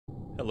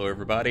Hello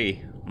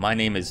everybody, my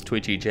name is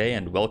TwitchyJay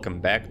and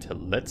welcome back to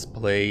Let's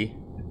Play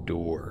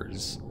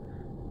Doors.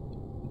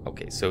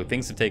 Okay, so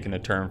things have taken a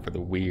turn for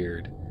the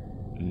weird.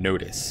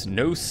 Notice,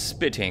 no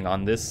spitting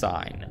on this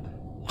sign.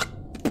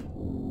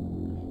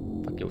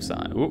 Fuck your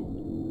sign.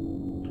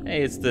 Ooh.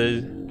 Hey, it's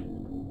the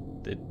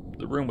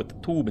room with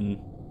the tube and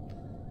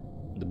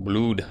the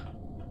blood.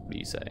 What do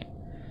you say?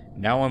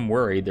 Now I'm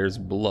worried there's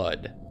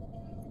blood.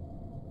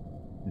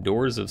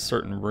 Doors of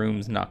certain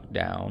rooms knocked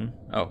down.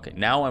 Okay,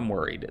 now I'm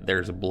worried.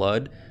 There's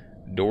blood.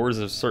 Doors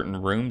of certain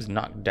rooms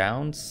knocked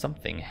down.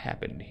 Something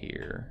happened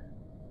here.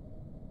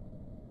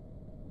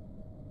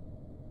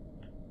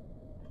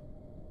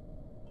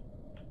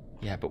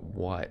 Yeah, but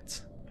what?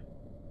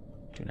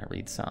 Do not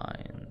read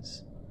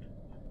signs.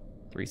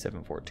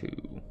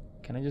 3742.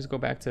 Can I just go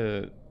back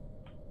to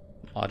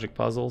logic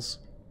puzzles?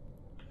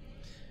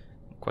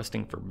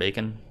 Questing for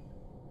bacon.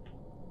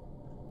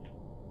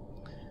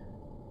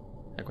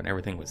 Like when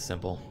everything was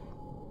simple.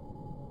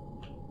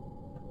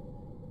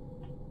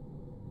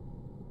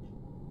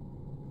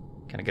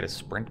 Can I get a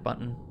sprint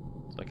button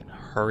so I can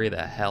hurry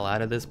the hell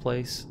out of this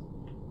place?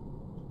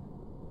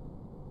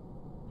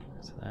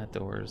 So that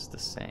door is the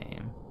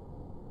same.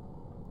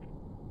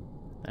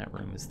 That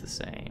room is the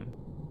same.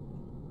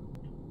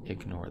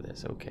 Ignore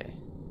this, okay.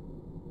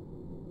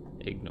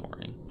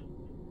 Ignoring.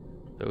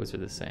 Those are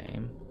the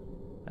same.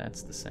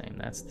 That's the same,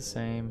 that's the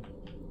same.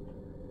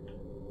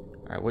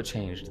 Alright, what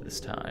changed this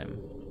time?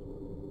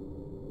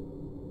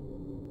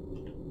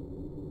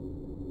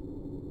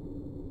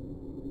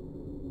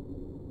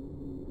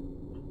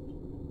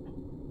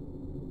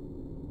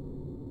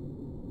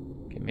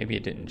 Okay, maybe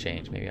it didn't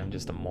change. Maybe I'm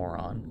just a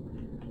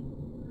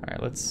moron.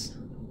 Alright, let's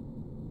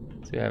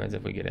see what happens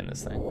if we get in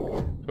this thing.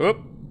 Oop!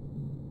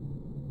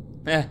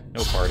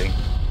 No parting.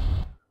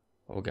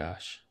 Oh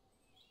gosh.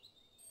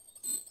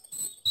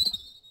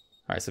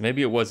 Alright, so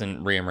maybe it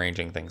wasn't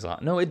rearranging things on.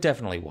 No, it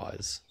definitely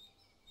was.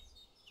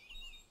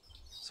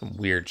 Some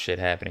weird shit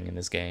happening in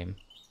this game.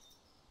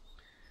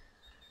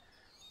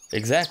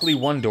 Exactly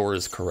one door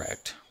is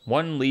correct.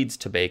 1 leads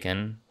to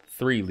bacon,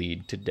 3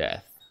 lead to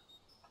death.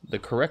 The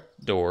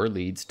correct door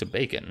leads to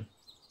bacon.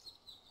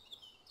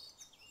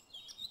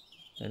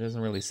 It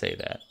doesn't really say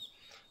that.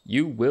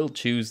 You will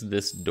choose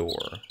this door.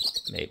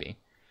 Maybe.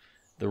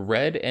 The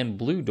red and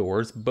blue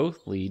doors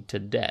both lead to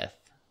death.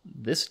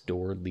 This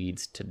door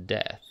leads to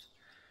death.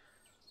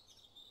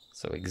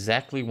 So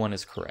exactly 1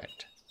 is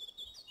correct.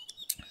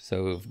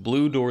 So if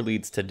blue door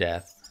leads to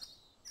death,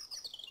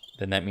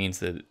 then that means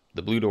that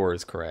the blue door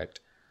is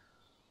correct.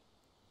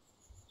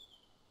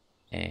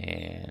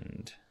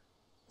 And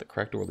the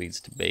correct door leads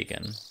to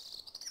bacon.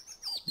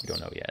 We don't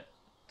know yet.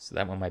 So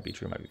that one might be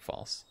true, might be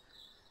false.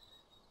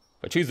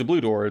 If I choose the blue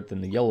door,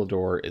 then the yellow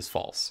door is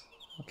false.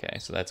 Okay,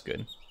 so that's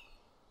good.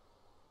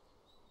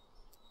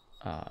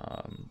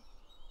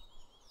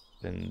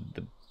 Then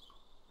the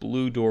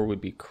blue door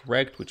would be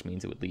correct, which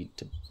means it would lead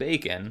to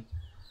bacon.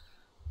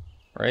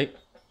 Right?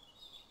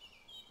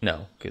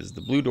 No, because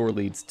the blue door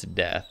leads to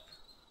death.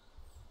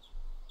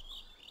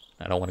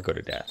 I don't want to go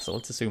to death, so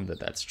let's assume that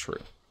that's true.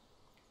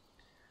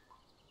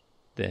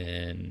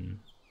 Then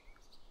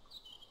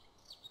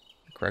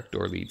the correct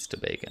door leads to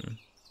bacon.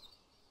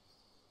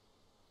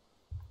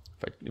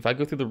 If I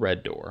go through the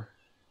red door,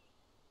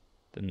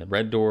 then the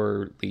red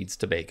door leads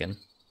to bacon.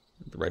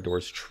 The red door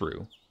is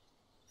true.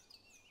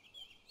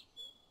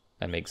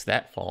 That makes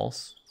that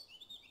false.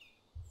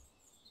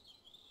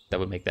 That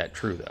would make that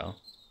true, though.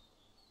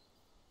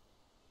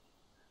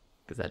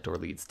 Because that door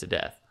leads to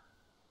death.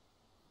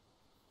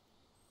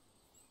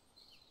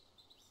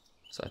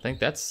 So I think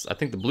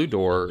the blue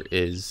door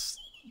is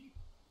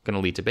going to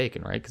lead to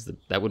bacon, right? Because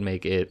that would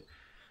make it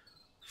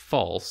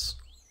false.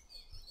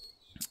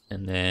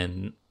 And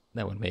then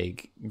that would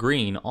make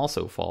green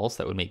also false.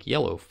 That would make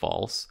yellow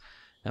false.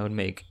 That would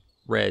make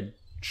red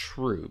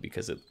true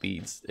because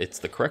it's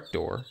the correct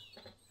door.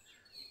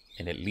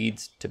 And it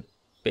leads to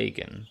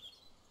bacon.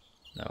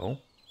 No.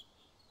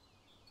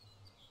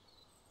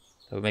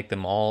 That would make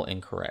them all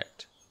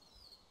incorrect,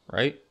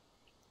 right?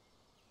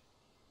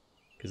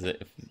 Because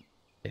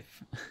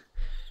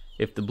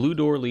if the blue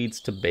door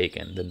leads to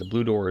bacon, then the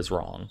blue door is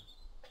wrong.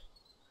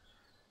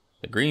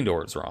 The green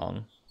door is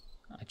wrong.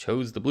 I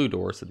chose the blue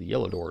door, so the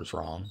yellow door is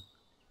wrong.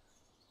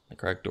 The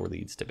correct door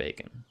leads to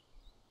bacon.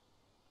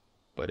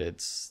 But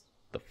it's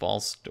the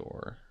false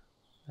door.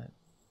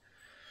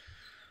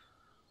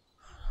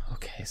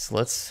 Okay, so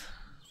let's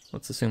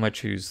assume I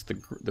choose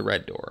the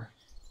red door.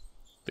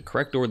 The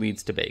correct door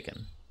leads to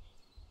bacon.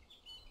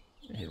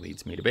 It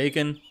leads me to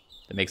bacon.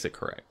 That makes it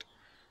correct.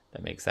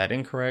 That makes that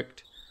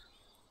incorrect.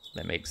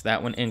 That makes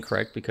that one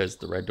incorrect because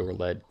the red door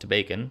led to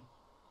bacon.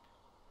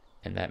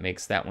 And that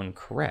makes that one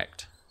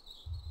correct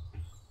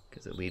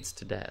because it leads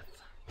to death.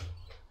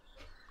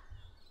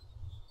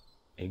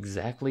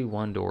 Exactly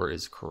 1 door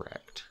is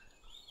correct.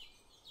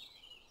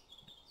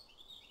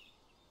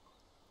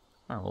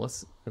 Oh, well,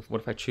 what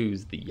if I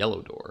choose the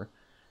yellow door?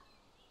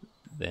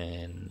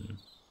 Then...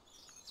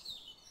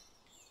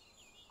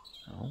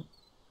 no.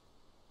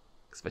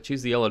 Because if I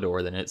choose the yellow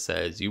door, then it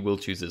says, you will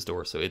choose this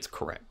door, so it's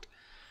correct.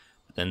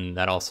 then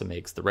that also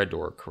makes the red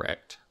door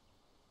correct,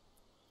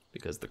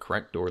 because the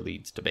correct door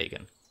leads to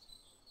bacon.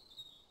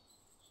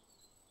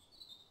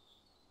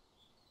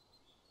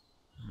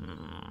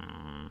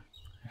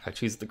 If I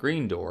choose the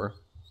green door,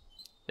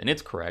 then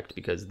it's correct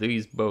because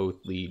these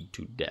both lead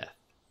to death.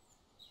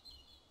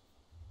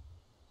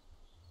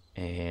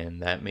 And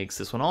that makes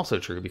this one also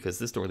true because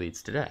this door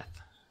leads to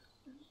death.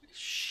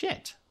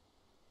 Shit.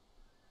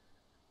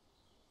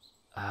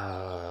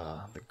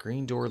 The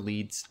green door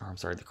leads, or I'm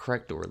sorry, the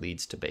correct door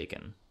leads to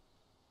bacon.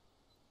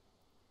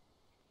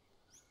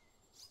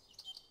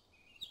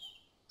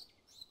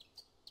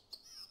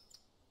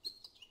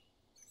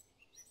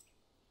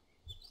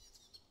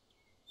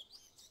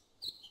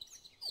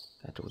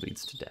 That door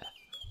leads to death,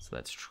 so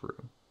that's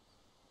true.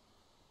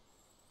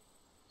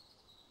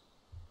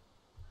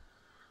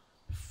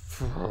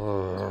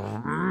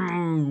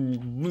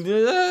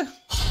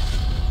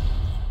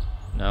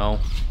 No.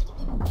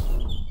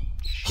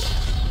 Shit.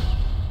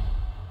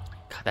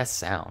 God, that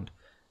sound.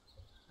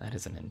 That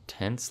is an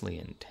intensely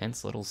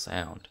intense little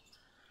sound.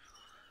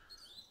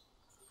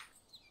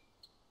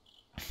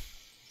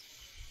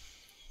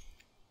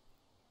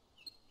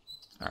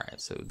 Alright,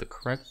 so the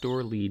correct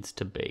door leads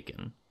to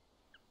bacon.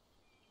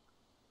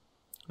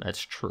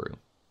 That's true.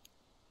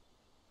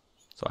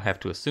 So I have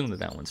to assume that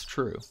that one's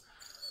true.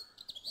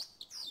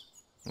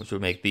 Which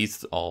would make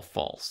these all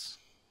false.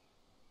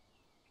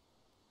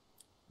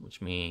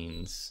 Which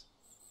means...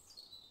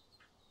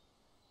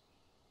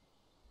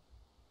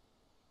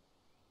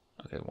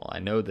 Okay, well, I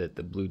know that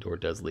the blue door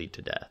does lead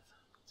to death.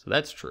 So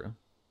that's true.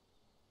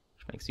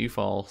 Which makes you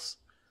false.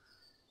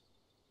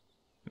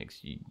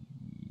 Makes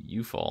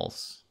you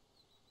false.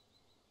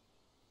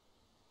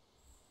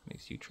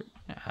 Makes you true.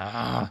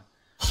 Ah,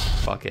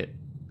 fuck it.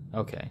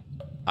 Okay.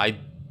 I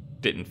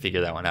didn't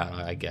figure that one out,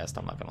 I guessed.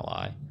 I'm not gonna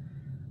lie.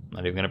 I'm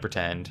not even gonna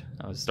pretend.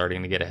 I was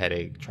starting to get a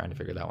headache trying to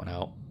figure that one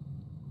out.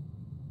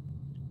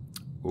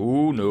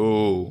 Oh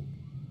no.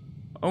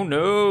 Oh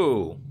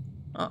no.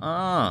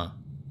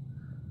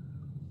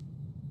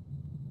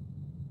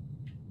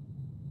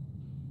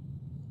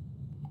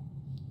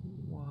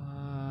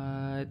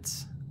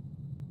 What?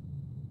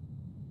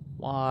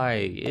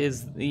 Why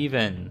is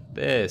even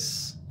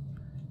this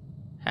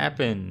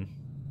happen?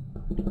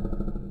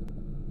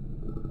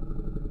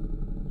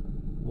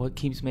 What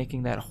keeps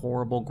making that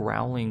horrible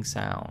growling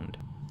sound?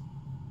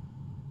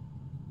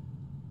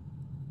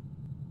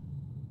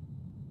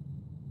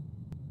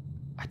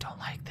 I don't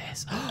like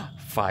this.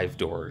 5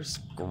 doors.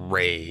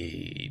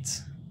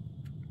 Great.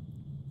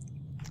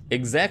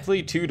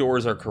 Exactly 2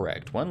 doors are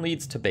correct. 1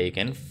 leads to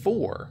bacon,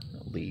 4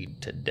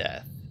 lead to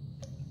death.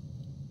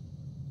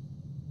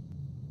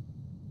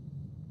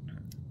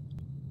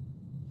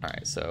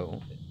 Alright,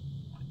 so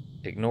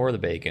ignore the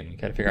bacon. We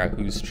gotta figure out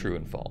who's true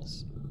and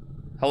false.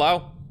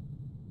 Hello?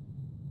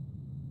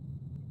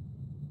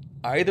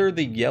 Either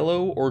the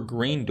yellow or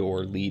green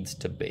door leads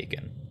to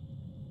bacon.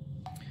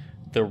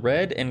 The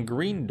red and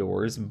green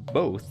doors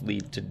both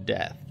lead to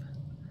death.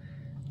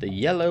 The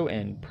yellow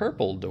and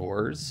purple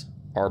doors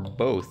are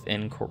both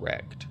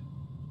incorrect.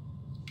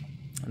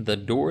 The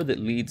door that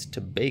leads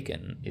to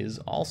bacon is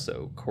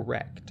also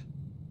correct.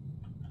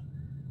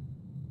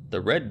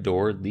 The red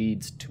door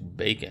leads to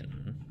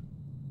bacon.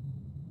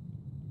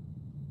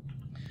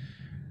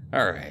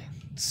 Alright,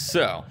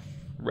 so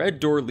red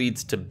door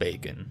leads to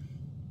bacon.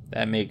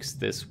 That makes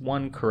this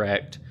 1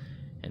 correct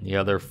and the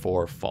other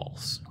 4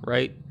 false,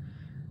 right?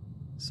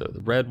 So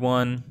the red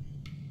one,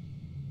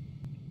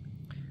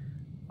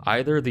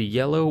 either the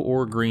yellow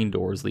or green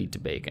doors lead to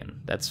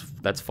bacon.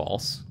 That's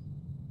false,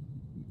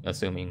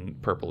 assuming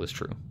purple is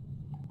true.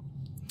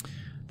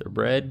 The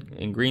red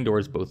and green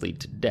doors both lead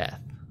to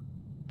death.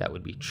 That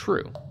would be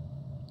true.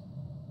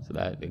 So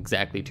that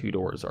exactly 2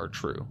 doors are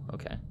true,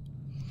 okay.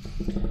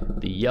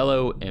 The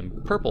yellow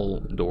and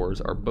purple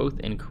doors are both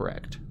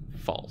incorrect,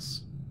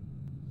 false,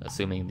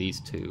 assuming these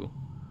 2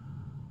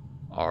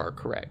 are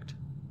correct.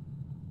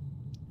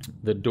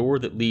 The door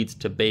that leads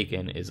to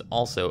bacon is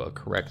also a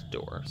correct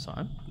door,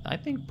 so I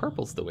think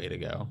purple's the way to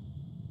go.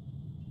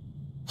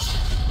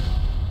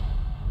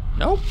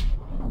 Nope,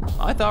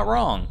 I thought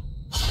wrong.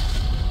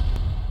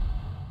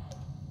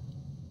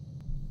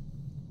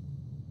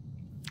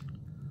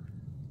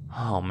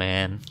 Oh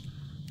man,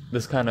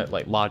 this kind of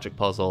like logic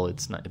puzzle.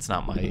 This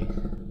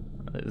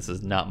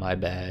is not my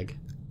bag.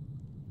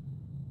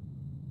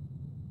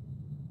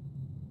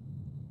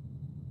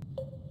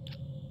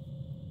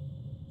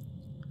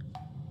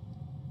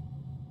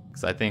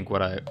 Because I think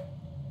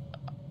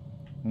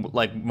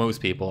like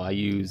most people, I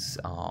use,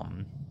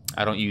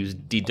 I don't use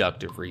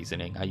deductive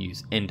reasoning, I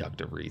use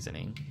inductive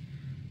reasoning.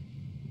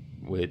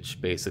 Which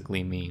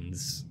basically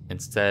means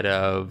instead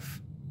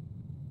of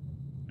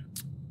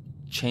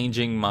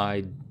changing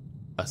my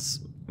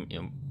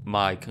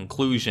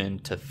conclusion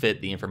to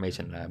fit the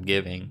information that I'm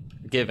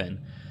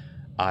given,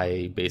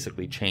 I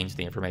basically change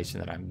the information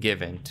that I'm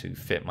given to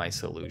fit my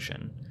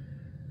solution,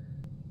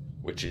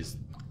 which is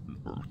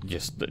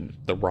just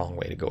the wrong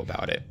way to go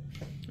about it.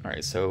 All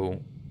right,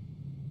 so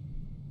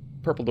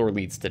purple door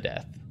leads to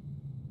death.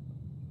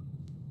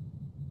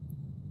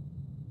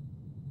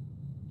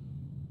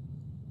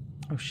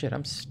 Oh shit,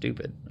 I'm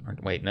stupid.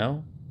 Wait,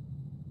 no?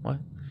 What?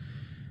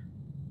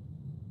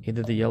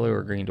 Either the yellow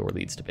or green door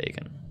leads to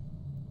bacon.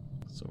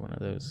 So one of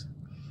those.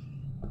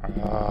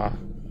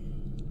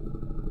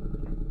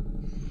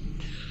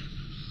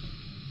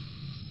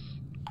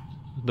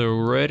 The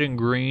red and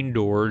green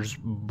doors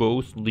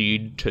both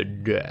lead to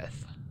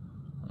death.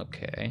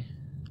 Okay.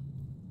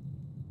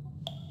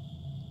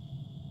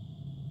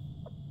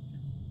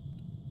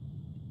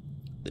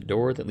 The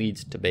door that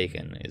leads to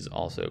bacon is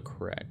also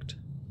correct.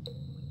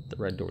 The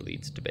red door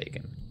leads to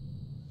bacon.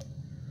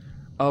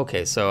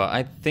 Okay, so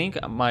I think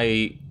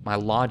my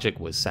logic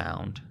was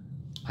sound.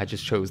 I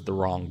just chose the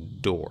wrong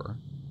door.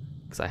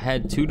 Because I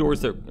had 2 doors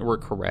that were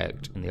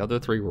correct, and the other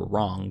 3 were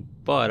wrong,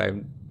 but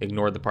I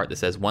ignored the part that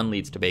says 1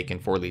 leads to bacon,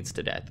 4 leads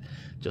to death.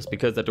 Just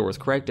because that door is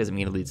correct doesn't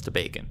mean it leads to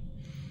bacon.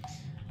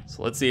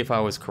 So let's see if I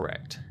was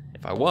correct.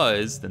 If I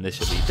was, then this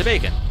should lead to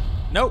bacon.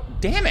 Nope,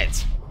 damn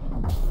it!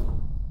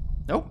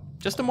 Nope,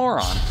 just a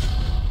moron.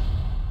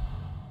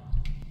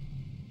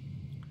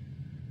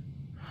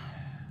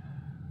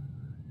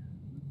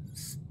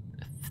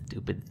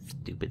 Stupid,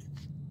 stupid,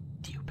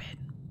 stupid.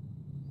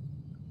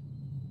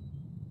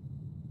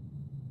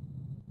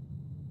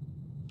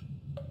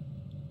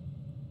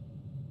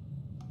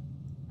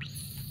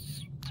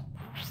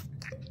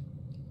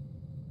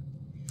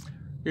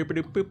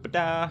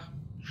 Boop-a-doop-boop-a-da.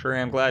 Sure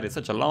am glad it's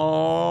such a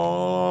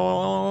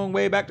long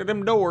way back to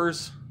them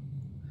doors.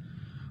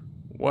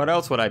 What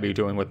else would I be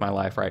doing with my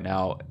life right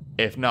now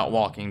if not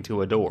walking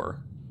to a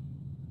door?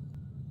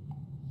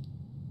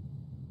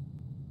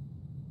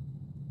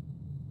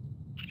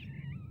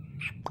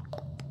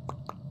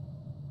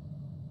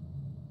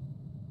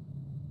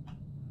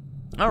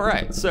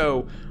 Alright,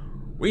 so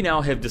we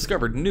now have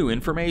discovered new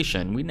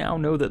information. We now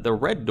know that the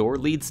red door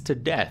leads to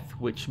death,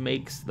 which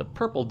makes the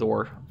purple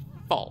door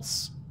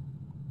false.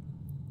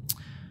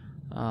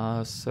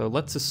 So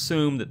let's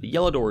assume that the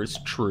yellow door is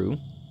true,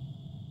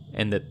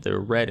 and that the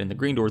red and the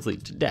green doors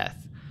lead to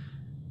death.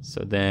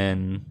 So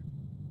then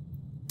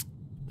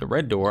the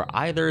red door,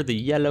 either the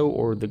yellow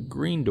or the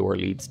green door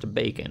leads to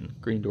bacon.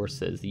 Green door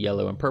says the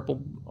yellow and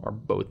purple are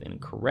both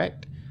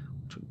incorrect,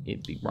 which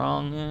would be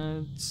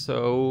wrong.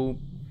 So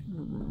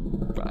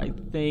I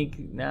think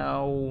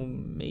now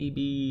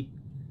maybe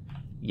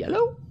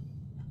yellow?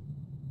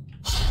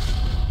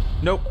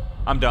 Nope,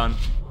 I'm done.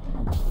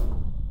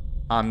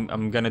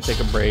 I'm gonna take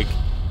a break.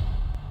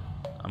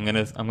 I'm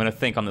gonna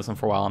think on this one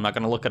for a while. I'm not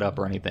gonna look it up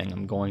or anything.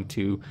 I'm going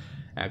to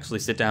actually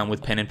sit down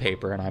with pen and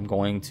paper, and I'm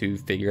going to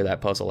figure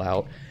that puzzle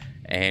out.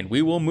 And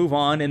we will move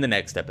on in the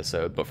next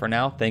episode. But for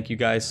now, thank you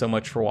guys so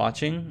much for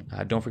watching.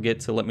 Don't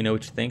forget to let me know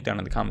what you think down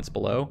in the comments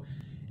below.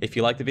 If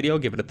you like the video,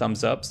 give it a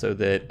thumbs up so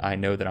that I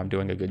know that I'm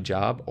doing a good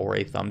job, or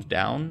a thumbs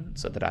down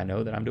so that I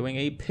know that I'm doing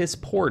a piss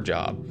poor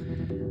job.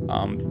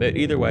 But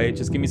either way,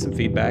 just give me some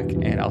feedback,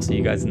 and I'll see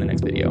you guys in the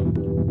next video.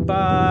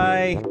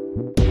 Bye!